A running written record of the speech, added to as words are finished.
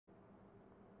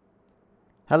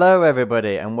Hello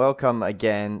everybody and welcome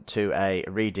again to a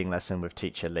reading lesson with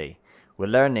Teacher Lee. We're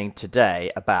learning today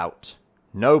about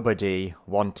Nobody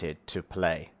Wanted to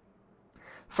Play.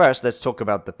 First, let's talk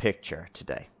about the picture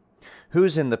today.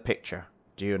 Who's in the picture?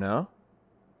 Do you know?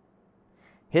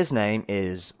 His name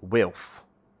is Wilf.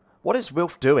 What is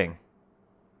Wilf doing?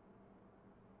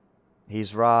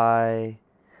 That's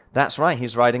right,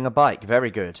 he's riding a bike.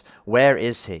 Very good. Where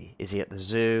is he? Is he at the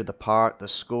zoo, the park, the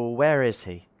school? Where is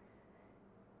he?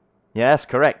 Yes,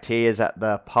 correct. He is at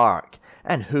the park.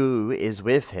 And who is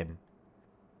with him?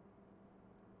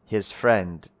 His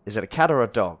friend. Is it a cat or a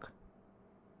dog?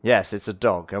 Yes, it's a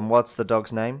dog. And what's the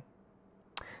dog's name?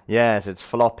 Yes, it's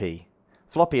Floppy.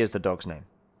 Floppy is the dog's name.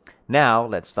 Now,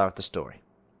 let's start the story.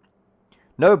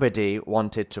 Nobody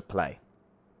wanted to play.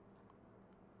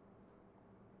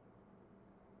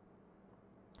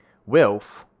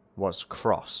 Wilf was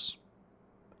cross.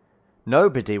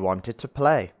 Nobody wanted to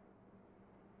play.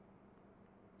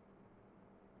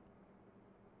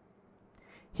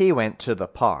 He went to the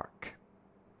park.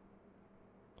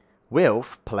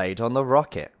 Wilf played on the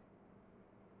rocket.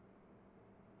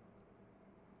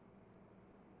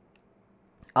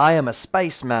 I am a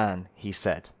spaceman, he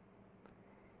said.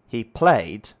 He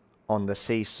played on the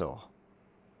seesaw.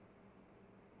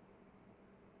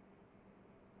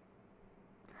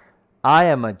 I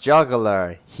am a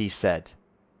juggler, he said.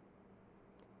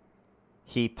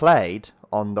 He played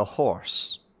on the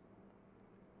horse.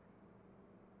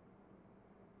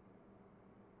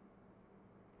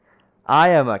 I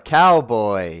am a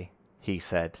cowboy, he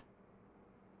said.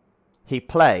 He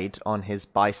played on his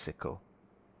bicycle.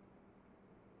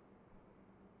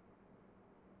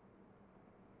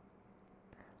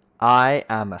 I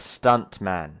am a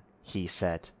stuntman, he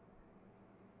said.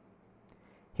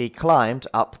 He climbed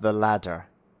up the ladder.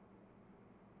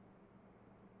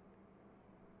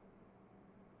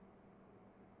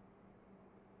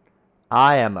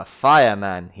 I am a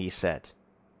fireman, he said.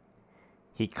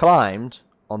 He climbed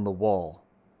on the wall.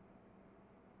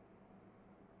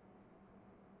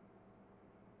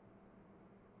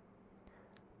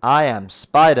 I am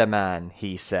Spider-Man,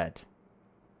 he said.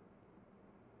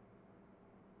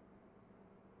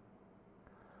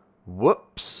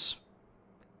 Whoops.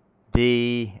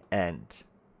 The end.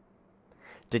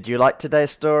 Did you like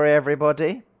today's story,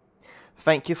 everybody?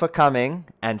 Thank you for coming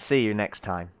and see you next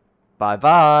time.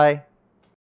 Bye-bye.